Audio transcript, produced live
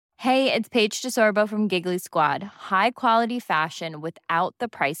Hey, it's Paige DeSorbo from Giggly Squad. High quality fashion without the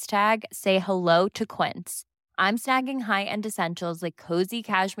price tag. Say hello to Quince. I'm snagging high-end essentials like cozy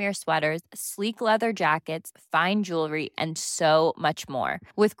cashmere sweaters, sleek leather jackets, fine jewelry, and so much more.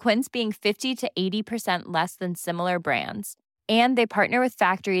 With Quince being 50 to 80% less than similar brands. And they partner with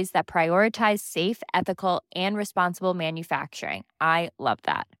factories that prioritize safe, ethical, and responsible manufacturing. I love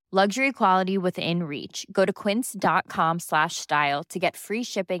that. Luxury quality within reach. Go to quince.com/style to get free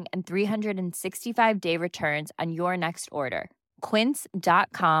shipping and 365-day returns on your next order.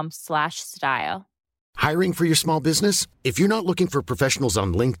 Quince.com/style. Hiring for your small business? If you're not looking for professionals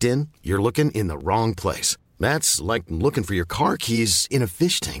on LinkedIn, you're looking in the wrong place. That's like looking for your car keys in a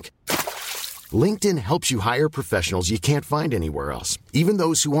fish tank. LinkedIn helps you hire professionals you can't find anywhere else, even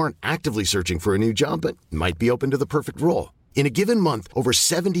those who aren't actively searching for a new job but might be open to the perfect role. In a given month, over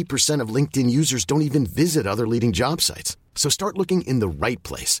 70% of LinkedIn users don't even visit other leading job sites. So start looking in the right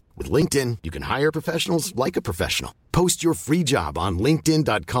place. With LinkedIn, you can hire professionals like a professional. Post your free job on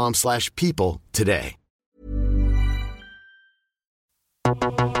linkedin.com/people today.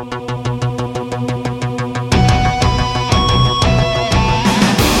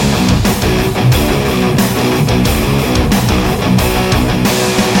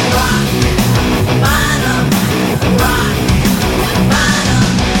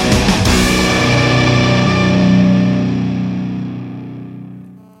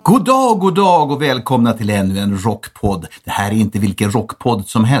 God dag och välkomna till ännu en rockpodd. Det här är inte vilken rockpodd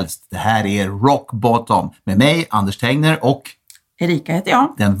som helst. Det här är Rock Bottom med mig, Anders Tengner, och Erika heter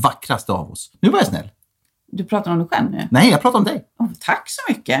jag. Den vackraste av oss. Nu var jag snäll. Du pratar om dig själv nu? Nej, jag pratar om dig. Tack så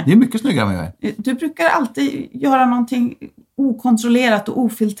mycket. Det är mycket snyggare än vad jag är. Du brukar alltid göra någonting okontrollerat och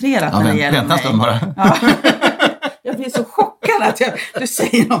ofiltrerat när det gäller mig. Vänta bara. Ja. Jag blir så chockad att du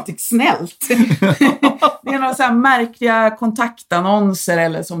säger någonting snällt. Det är några så här märkliga kontaktannonser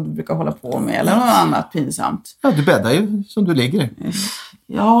eller som du brukar hålla på med eller något annat pinsamt. Ja, du bäddar ju som du ligger.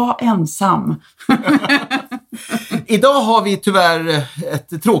 Ja, ensam. Idag har vi tyvärr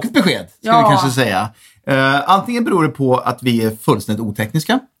ett tråkigt besked, ska vi kanske säga. Antingen beror det på att vi är fullständigt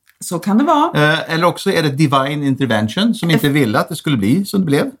otekniska. Så kan det vara. Eller också är det divine intervention som inte ville att det skulle bli som det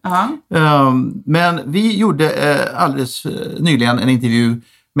blev. Men vi gjorde alldeles nyligen en intervju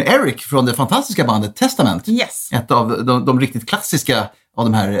med Eric från det fantastiska bandet Testament. Yes. Ett av de riktigt klassiska av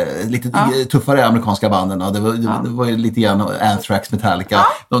de här lite tuffare amerikanska banden. Det var ju lite grann Anthrax, Metallica.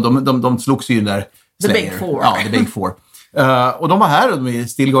 De slogs ju där. The Big Four. Ja, The Big Four. Och de var här och de är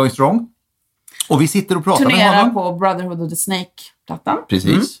still going strong. Och vi sitter och pratar med honom. Turnerar på Brotherhood of the Snake-plattan.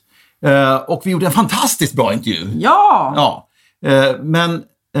 Precis. Och vi gjorde en fantastiskt bra intervju. Ja. Men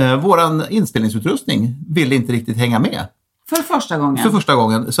våran inspelningsutrustning ville inte riktigt hänga med. För första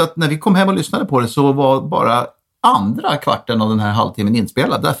gången. Så att när vi kom hem och lyssnade på det så var bara andra kvarten av den här halvtimmen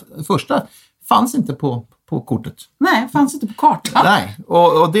inspelad. Den första fanns inte på kortet. Nej, fanns inte på kartan. Nej,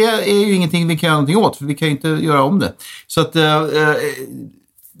 och det är ju ingenting vi kan göra någonting åt, för vi kan ju inte göra om det. Så att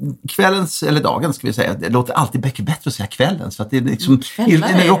kvällens, eller dagen ska vi säga, det låter alltid bättre att säga kvällens, för att det är liksom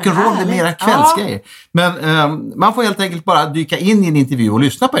rock'n'roll är mera kvällsgrejer. Men man får helt enkelt bara dyka in i en intervju och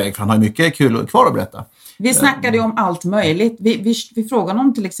lyssna på Erik, för han har mycket kul kvar att berätta. Vi snackade om allt möjligt. Vi frågade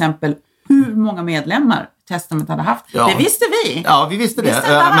om till exempel hur många medlemmar Testament hade haft. Ja. Det visste vi. Ja, vi visste det.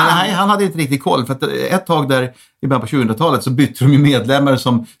 Men han hade inte riktigt koll, för att ett tag där i början på 2000-talet så bytte de ju medlemmar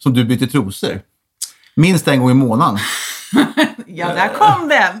som du bytte trosor. Minst en gång i månaden. Ja, där kom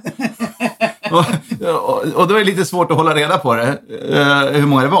den. och då är det lite svårt att hålla reda på det, hur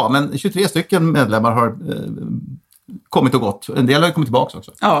många det var. Men 23 stycken medlemmar har kommit och gått. En del har kommit tillbaka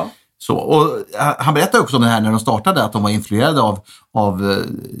också. Ja. Så, och han berättade också om det här när de startade, att de var influerade av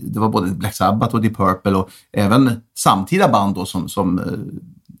det var både Black Sabbath och Deep Purple och även samtida band då, som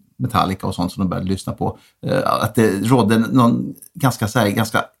Metallica och sånt som de började lyssna på. Att det rådde någon ganska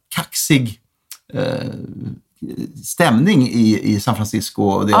kaxig stämning i San Francisco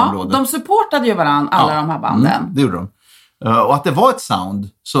och det området. De supportade ju varandra, alla de här banden. Det gjorde de. Och att det var ett sound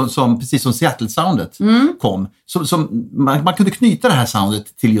som precis som Seattle-soundet kom. Som man kunde knyta det här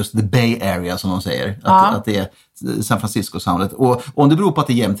soundet till just the Bay Area, som de säger. Att det är San Francisco-soundet. Och om det beror på att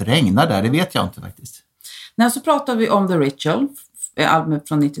det jämt regnar där, det vet jag inte faktiskt. Nej, så pratade vi om The Ritual, albumet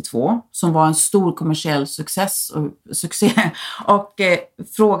från 92, som var en stor kommersiell succé. Och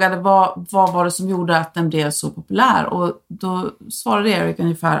frågade vad var det som gjorde att den blev så populär. Och då svarade Eric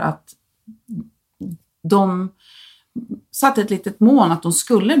ungefär att de satte ett litet mål att de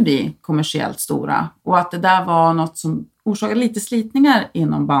skulle bli kommersiellt stora. Och att det där var något som orsakade lite slitningar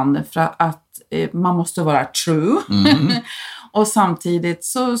inom bandet, för att man måste vara true. Och samtidigt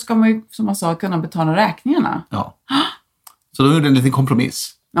så ska man ju, som man sa, kunna betala räkningarna. Ja. Så då gjorde en liten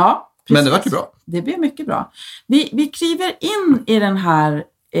kompromiss. Ja, precis. Men det var ju bra. Det blev mycket bra. Vi kliver in i den här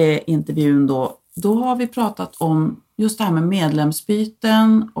intervjun då. Då har vi pratat om just det här med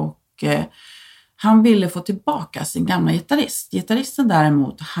medlemsbyten och han ville få tillbaka sin gamla gitarrist. Gitarristen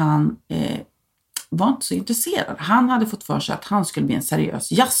däremot, han var inte så intresserad. Han hade fått för sig att han skulle bli en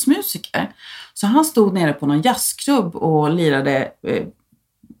seriös jazzmusiker. Så han stod nere på någon jazzklubb och lirade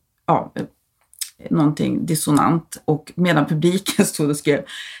någonting dissonant. Och medan publiken stod och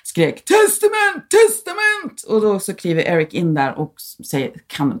skrek Testament, Testament! Och då så kliver Eric in där och säger,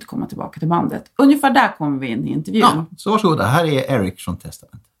 kan du inte komma tillbaka till bandet? Ungefär där kommer vi in i intervjun. Ja, så varsågoda. Här är Eric från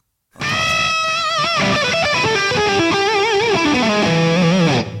Testament.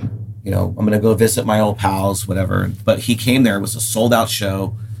 You know, I'm going to go visit my old pals, whatever. But he came there. It was a sold-out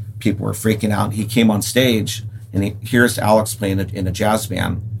show. People were freaking out. He came on stage, and here's Alex playing in a jazz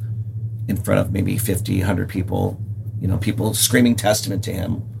band in front of maybe 50, 100 people. You know, people screaming Testament to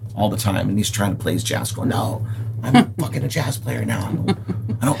him all the time. And he's trying to play his jazz, going, no, I'm fucking a jazz player now.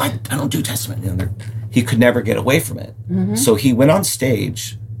 I don't do Testament. You know, he could never get away from it. Mm-hmm. So he went on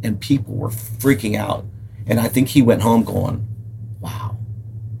stage, and people were freaking out. And I think he went home going, wow.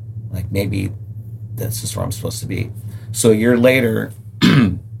 Like, maybe this is where I'm supposed to be. So a year later,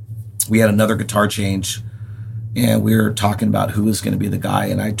 we had another guitar change, and we were talking about who was going to be the guy.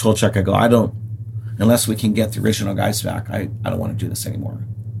 And I told Chuck, I go, unless we can get the original guys back, I don't want to do this anymore.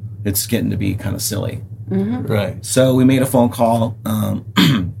 It's getting to be kind of silly. Mm-hmm. Right. So we made a phone call.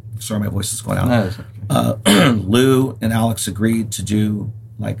 Sorry, my voice is going out. No, it's okay. Lou and Alex agreed to do,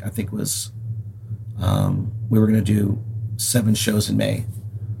 like, I think it was, we were going to do 7 shows in May.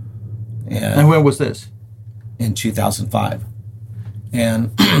 And when was this? In 2005.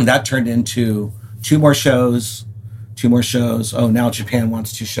 And that turned into 2 more shows. Oh, now Japan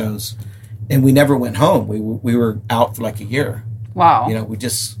wants 2 shows. And we never went home. We were out for like a year. Wow. You know, we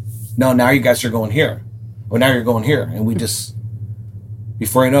just, no, now you guys are going here. Well, now you're going here. And we just,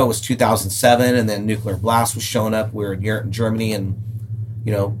 before you know it was 2007, and then Nuclear Blast was showing up. We were in Germany, and,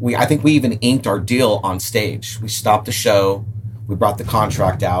 you know, I think we even inked our deal on stage. We stopped the show. We brought the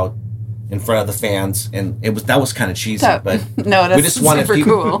contract out in front of the fans, and that was kind of cheesy, but no, that's we just wanted super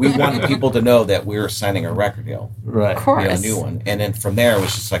people, cool. We wanted people to know that we were signing a record deal, right? Of course, you know, a new one, and then from there it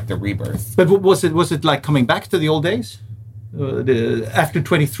was just like the rebirth. But was it like coming back to the old days after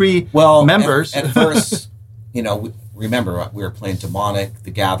 23 members? At first, you know, remember we were playing Demonic,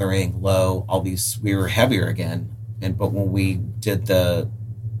 The Gathering, Low, all these. We were heavier again, but when we did the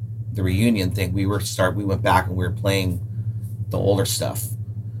reunion thing, we went back and we were playing the older stuff.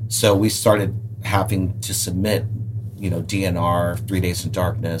 So we started having to submit, you know, DNR, 3 Days in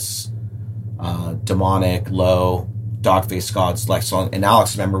Darkness, Demonic, Low, Dogface Gods, like song. And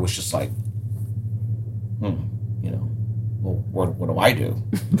Alex, remember, was just like, you know, well, what do I do?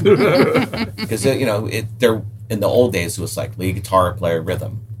 Because, you know, there in the old days, it was like lead guitar, player,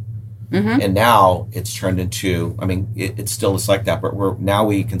 rhythm. Mm-hmm. And now it's turned into, I mean, it still is like that, but now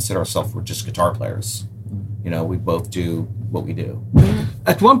we consider ourselves, we're just guitar players. You know, we both do what we do.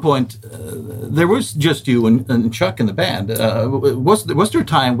 At one point, there was just you and Chuck in the band. Was there a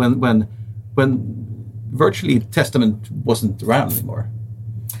time when virtually Testament wasn't around anymore?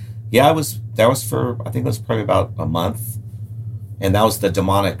 Yeah, that was for, I think it was probably about a month. And that was the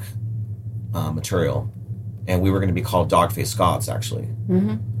Demonic material. And we were going to be called Dogface Gods, actually.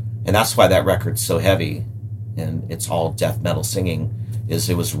 Mm-hmm. And that's why that record's so heavy, and it's all death metal singing, is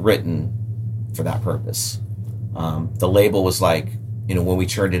it was written for that purpose. The label was like, you know, when we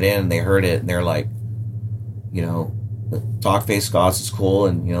turned it in, they heard it, and they're like, you know, Dogface Gods is cool,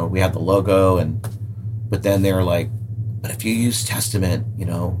 and, you know, we had the logo, but then they were like, but if you use Testament, you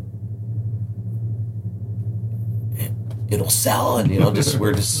know, it'll sell, and, you know,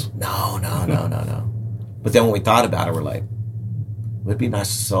 we're just, no. But then when we thought about it, we're like, it would be nice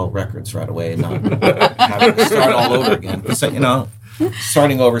to sell records right away and not have to start all over again. Because, you know,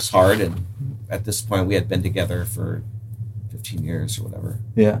 starting over is hard, and at this point, we had been together for 15 years or whatever.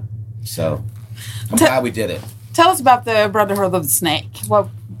 Yeah. So I'm glad we did it. Tell us about the Brotherhood of the Snake. What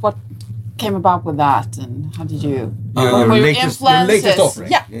came about with that, and how did you? Your latest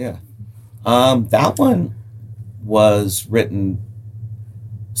offering. Yeah. That one was written.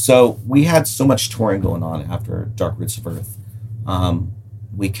 So we had so much touring going on after Dark Roots of Earth.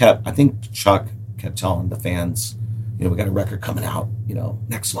 I think Chuck kept telling the fans, you know, we got a record coming out, you know,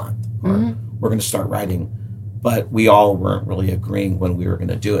 next month, or we're going to start writing. But we all weren't really agreeing when we were going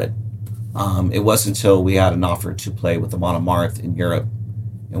to do it. It wasn't until we had an offer to play with the Amon Amarth in Europe,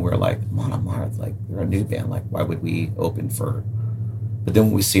 and we were like, Amon Amarth, like, they're a new band, like, why would we open for? But then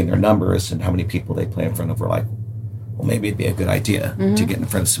when we seen their numbers and how many people they play in front of, we're like, well, maybe it'd be a good idea to get in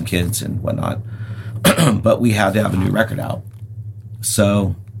front of some kids and whatnot. But we had to have a new record out.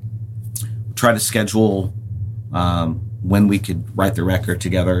 So try to schedule when we could write the record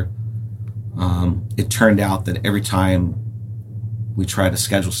together. It turned out that every time we tried to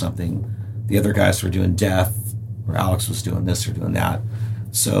schedule something, the other guys were doing death, or Alex was doing this or doing that.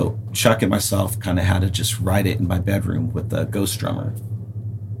 So Chuck and myself kind of had to just write it in my bedroom with the ghost drummer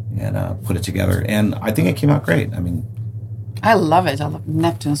and put it together. And I think it came out great. I mean, I love it. I love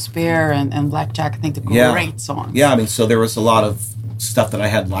Neptune Spear and Blackjack. I think they're great songs. Yeah, I mean, so there was a lot of stuff that I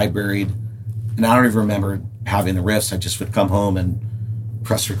had libraried, and I don't even remember having the riffs. I just would come home and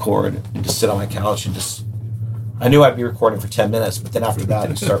press record and just sit on my couch and just, I knew I'd be recording for 10 minutes, but then after that,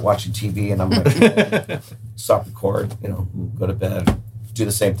 you start watching TV and I'm like, stop record, go to bed, do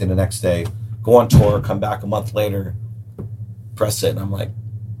the same thing the next day, go on tour, come back a month later, press it, and I'm like,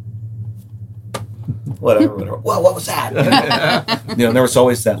 whatever. Well, what was that? There was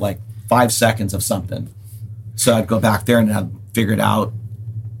always that like 5 seconds of something. So I'd go back there and I'd figure it out.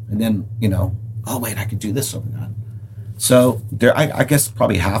 And then, oh wait, I could do this over that. So there, I guess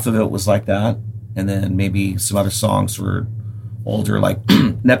probably half of it was like that. And then maybe some other songs were older, like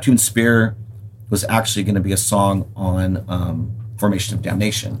Neptune Spear was actually going to be a song on Formation of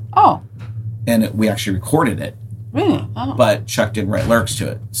Damnation. Oh. And we actually recorded it. Really? Oh. But Chuck didn't write lyrics to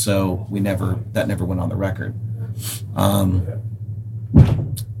it, so that never went on the record. I'm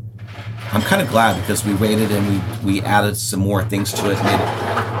kind of glad because we waited and we added some more things to it.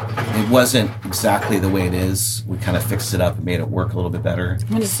 It wasn't exactly the way it is. We kind of fixed it up and made it work a little bit better.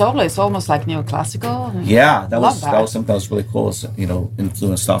 I mean, the solo is almost like neoclassical. Yeah, that was something that was really cool. It's,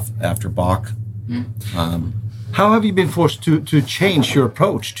 influenced off after Bach. How have you been forced to change your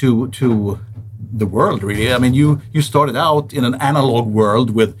approach to the world, really? I mean, you started out in an analog world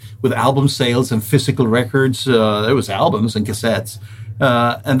with album sales and physical records. There was albums and cassettes.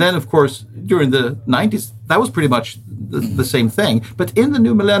 And then, of course, during the 90s, that was pretty much the same thing. But in the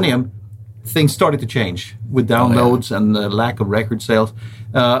new millennium, things started to change with downloads and lack of record sales.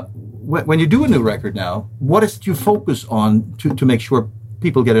 When you do a new record now, what is it you focus on to make sure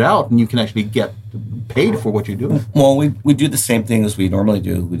people get it out and you can actually get paid for what you're doing? Well, we do the same thing as we normally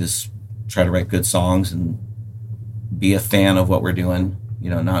do. We just try to write good songs and be a fan of what we're doing.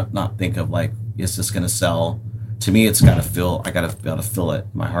 Not think of like, is this going to sell? To me, it's got to feel. I got to be able to feel it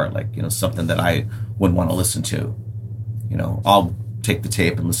in my heart, like something that I wouldn't want to listen to. I'll take the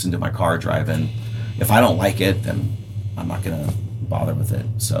tape and listen to my car driving. If I don't like it, then I'm not going to bother with it.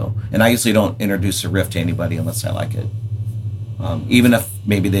 So, and I usually don't introduce a riff to anybody unless I like it. Even if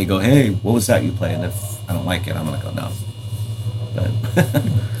maybe they go, "Hey, what was that you played?" And if I don't like it, I'm going to go, "No." But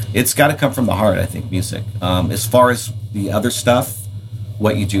it's got to come from the heart, I think, music. As far as the other stuff,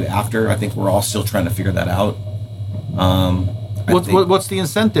 what you do after, I think we're all still trying to figure that out. What's the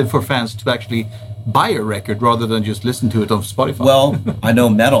incentive for fans to actually buy a record rather than just listen to it on Spotify? Well, I know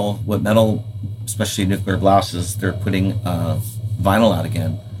metal, especially Nuclear Blast, is they're putting vinyl out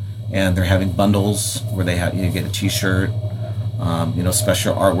again, and they're having bundles where you get a T-shirt,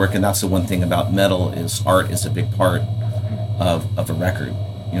 special artwork, and that's the one thing about metal is art is a big part of a record.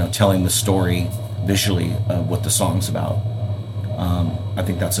 Telling the story visually of what the song's about. I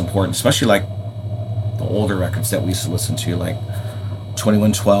think that's important, especially like the older records that we used to listen to, like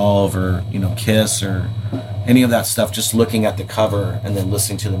 2112 or Kiss or any of that stuff. Just looking at the cover and then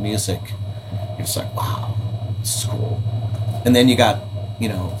listening to the music, you're just like, wow, this is cool. And then you got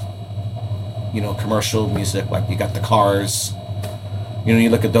commercial music, like you got the Cars. You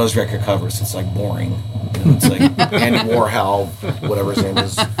look at those record covers, it's like boring. It's like Andy Warhol, whatever his name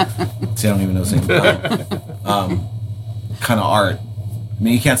is. See, I don't even know his name. Kind of art. I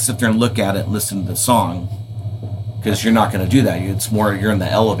mean, you can't sit there and look at it and listen to the song because you're not going to do that. It's more you're in the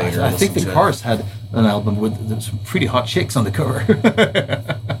elevator. I think the Cars had an album with some pretty hot chicks on the cover.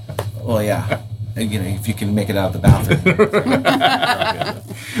 Well, yeah. If you can make it out of the bathroom.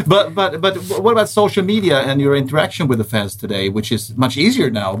 But what about social media and your interaction with the fans today, which is much easier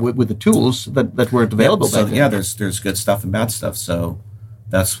now with the tools that weren't available back then? Yeah, there's good stuff and bad stuff. So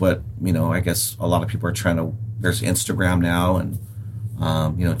that's what, I guess a lot of people are trying to, there's Instagram now and,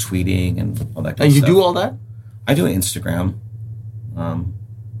 tweeting and all that kind of stuff. And you do all that? I do Instagram.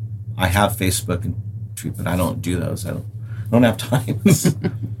 I have Facebook and tweet, but I don't do those. I don't have time.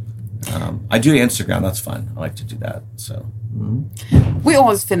 I do Instagram. That's fun. I like to do that. So we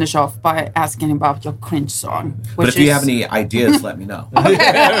always finish off by asking about your cringe song. But if you have any ideas, let me know.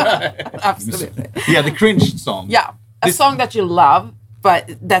 Absolutely. Yeah, the cringe song. Yeah, a song that you love, but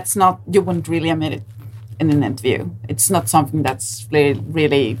that's not. You wouldn't really admit it in an interview. It's not something that's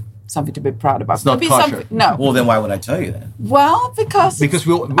really something to be proud about. It's not Could be kosher. something- No. Well, then why would I tell you that? Well, because we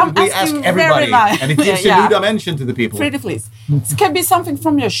I'm ask asking everybody, very nice. and it gives a new dimension to the people. Pretty please. It can be something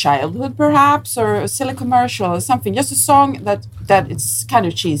from your childhood, perhaps, or a silly commercial or something. Just a song that it's kind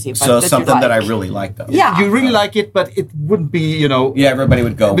of cheesy. But So that something you like. that I really like, though. Yeah. You really like it, but it wouldn't be, Yeah, everybody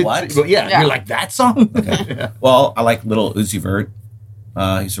would go, bit- what? well, yeah, Yeah. you like that song? Well, I like Little Uzi Vert.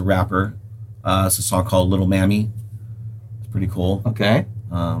 He's a rapper. It's a song called Little Mammy. It's pretty cool. Okay.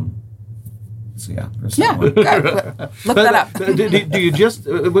 So yeah. there's Yeah. that one. Look that up. do you just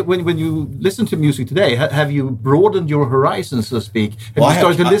when you listen to music today, have you broadened your horizons, so to speak? Have Well, you I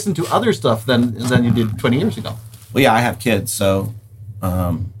started have- to listen to other stuff than you did 20 years ago? Well, yeah, I have kids, so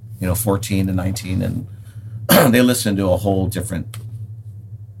 14 and 19, and they listen to a whole different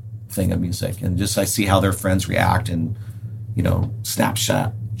thing of music, and just I see how their friends react, and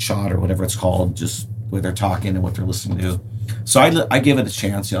Snapchat shot or whatever it's called, just where they're talking and what they're listening to. So I give it a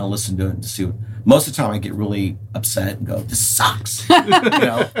chance, listen to it and see. Most of the time, I get really upset and go, "This sucks."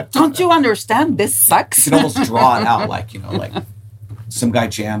 Don't you understand? This sucks. You can almost draw it out, like some guy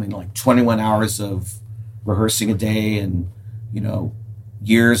jamming like 21 hours of rehearsing a day, and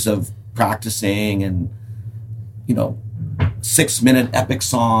years of practicing, and 6-minute epic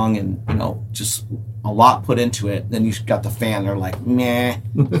song, and just a lot put into it. Then you got the fan, they're like meh,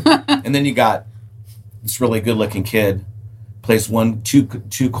 and then you got this really good looking kid plays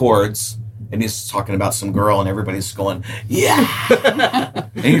two chords, and he's talking about some girl, and everybody's going yeah,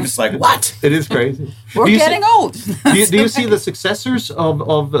 and you're just like, what? It is crazy. We're Do you getting see, old. do you see the successors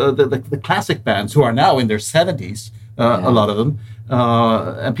of the classic bands who are now in their 70s? A lot of them,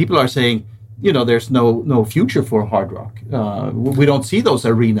 and people are saying, there's no future for hard rock. We don't see those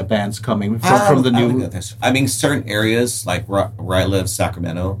arena bands coming from the I new. I mean, certain areas like where I live,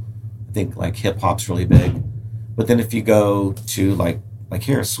 Sacramento, I think like hip hop's really big. But then if you go to like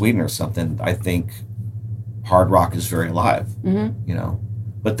here, Sweden or something, I think hard rock is very alive. Mm-hmm.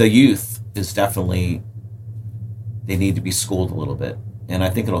 But the youth is definitely, they need to be schooled a little bit, and I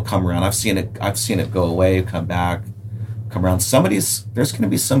think it'll come around. I've seen it go away, come back, come around. There's going to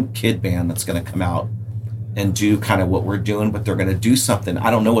be some kid band that's going to come out and do kind of what we're doing, but they're going to do something. I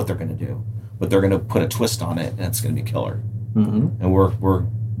don't know what they're going to do, but they're going to put a twist on it, and it's going to be killer. Mm-hmm. And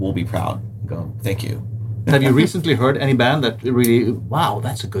we'll be proud and go, thank you. Have you recently heard any band that really, wow,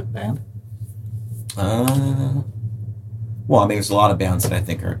 that's a good band? Well, I mean, there's a lot of bands that I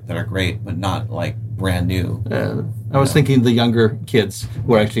think are great, but not like brand new. I was thinking the younger kids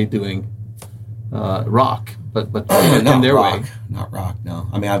who are actually doing rock, but in Not their rock, way. not rock. No,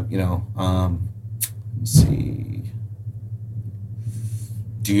 I mean, let's see.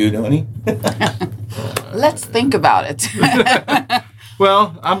 Do you know any? Let's think about it.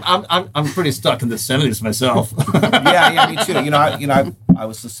 Well, I'm pretty stuck in the 70s myself. yeah, me too. I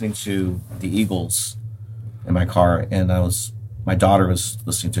was listening to the Eagles in my car, and my daughter was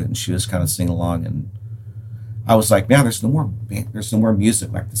listening to it, and she was kind of singing along, and I was like, man, there's no more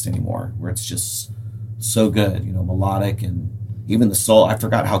music like this anymore, where it's just so good, melodic, and even the solo. I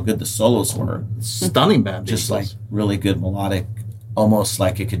forgot how good the solos were. Stunning band. Just Eagles. like really good melodic, almost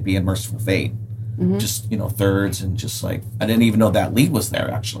like it could be in Merciful Fate. Mm-hmm. Just thirds, and just like I didn't even know that lead was there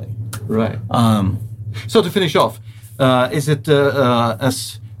actually. Right. So to finish off, is it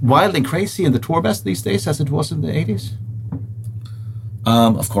as wild and crazy in the tour bus these days as it was in the 80s?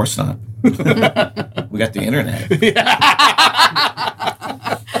 Of course not. We got the internet.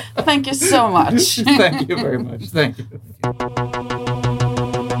 Thank you so much. Thank you very much. Thank you.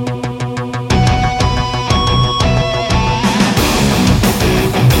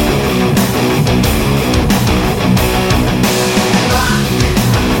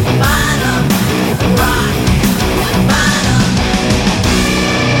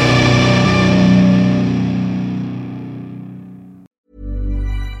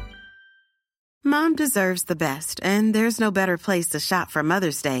 Mom deserves the best, and there's no better place to shop for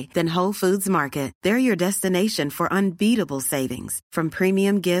Mother's Day than Whole Foods Market. They're your destination for unbeatable savings, from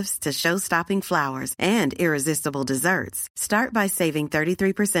premium gifts to show-stopping flowers and irresistible desserts. Start by saving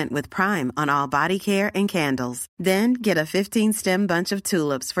 33% with Prime on all body care and candles. Then get a 15-stem bunch of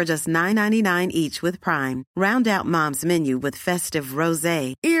tulips for just $9.99 each with Prime. Round out Mom's menu with festive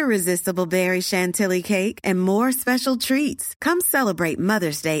rosé, irresistible berry chantilly cake, and more special treats. Come celebrate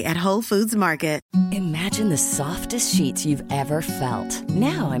Mother's Day at Whole Foods Market. Imagine the softest sheets you've ever felt.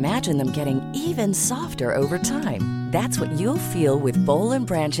 Now imagine them getting even softer over time. That's what you'll feel with Boll &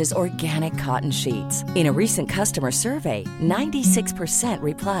 Branch's organic cotton sheets. In a recent customer survey, 96%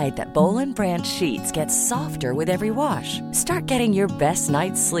 replied that Boll & Branch sheets get softer with every wash. Start getting your best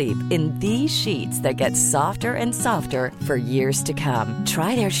night's sleep in these sheets that get softer and softer for years to come.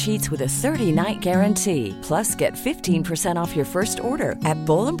 Try their sheets with a 30-night guarantee. Plus, get 15% off your first order at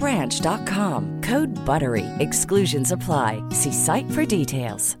bollandbranch.com. Code BUTTERY. Exclusions apply. See site for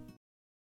details.